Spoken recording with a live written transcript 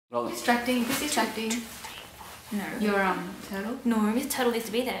Well, distracting. This is distracting. No. Your turtle? No, Mr. Turtle needs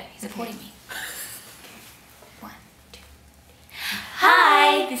to be there. He's supporting me. 1, 2.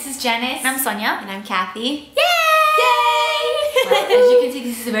 Hi, this is Janice. And I'm Sonia. And I'm Cathy. Yay! Yay! Well, as you can see,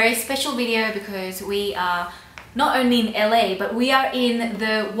 this is a very special video because we are not only in LA, but we are in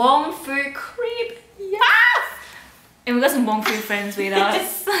the Wong Fu crib. Yes! And we got some Wong Fu friends with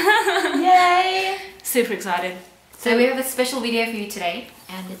us. Yay! Super excited. So we have a special video for you today.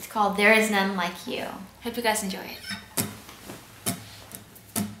 And it's called There Is None Like You. Hope you guys enjoy it.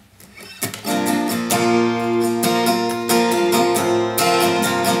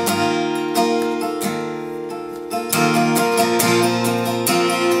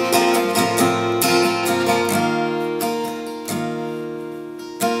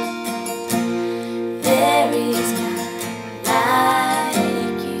 There is none like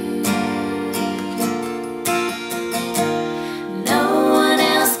you. No one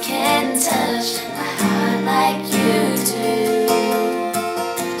else can touch my heart like you do.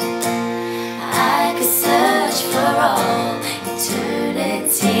 I could search for all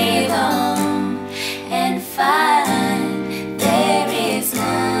eternity long and find there is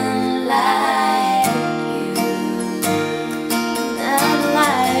none like you. None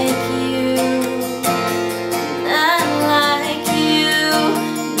like you. None like you.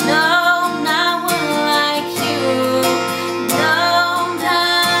 No, not one like you. No,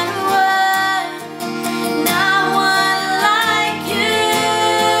 not one. Not one like you.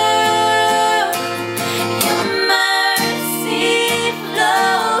 Your mercy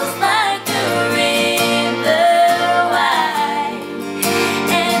flows like a river wide,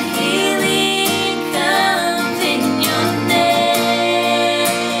 and healing comes in your name.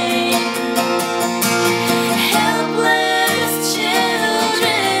 Helpless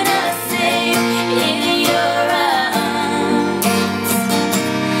children are safe in your arms.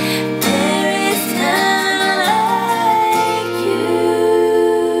 There is none like you.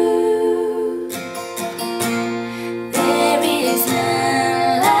 There is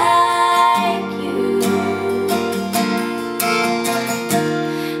none like you.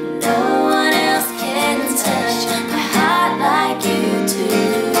 No one else can touch my heart like you do.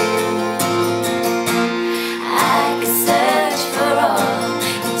 I could search for all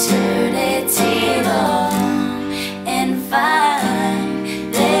eternity long and find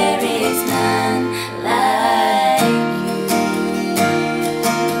there is none like you.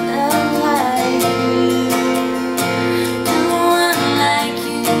 None like you. No one like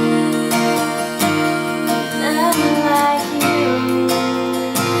you. None like you.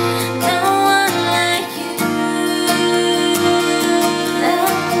 No one like you.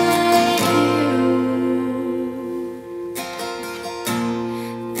 None like you.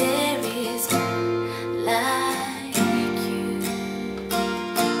 There is none like you.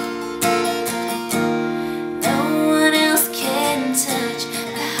 No one else can touch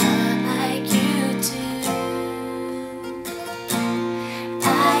a heart like you do. I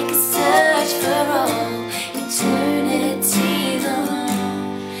could search for all eternity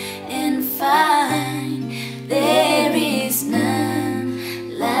long and find there is none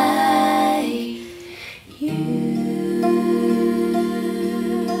like you.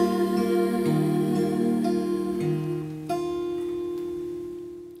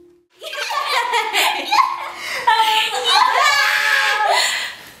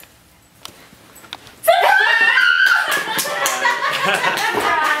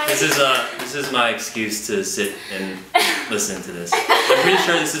 This is my excuse to sit and listen to this. I'm pretty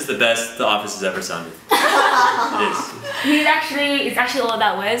sure this is the best The Office has ever sounded. It is. It's actually all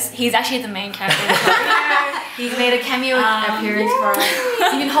about Wes. He's actually the main character. He's made a cameo appearance for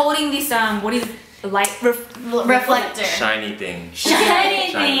us. Even holding this what is the light Reflector. Shiny thing.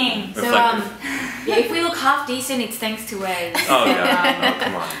 Shiny thing. So Reflector. yeah, if we look half decent, it's thanks to Wes. Oh god. Oh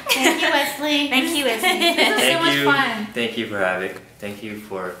come on. Thank you, Wesley. Thank you, Wesley. This was so much fun. Thank you for having. Thank you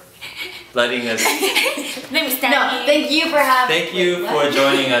for letting us. Let me stand No, thank you for having. Thank you for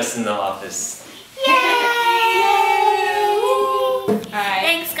joining us in The Office.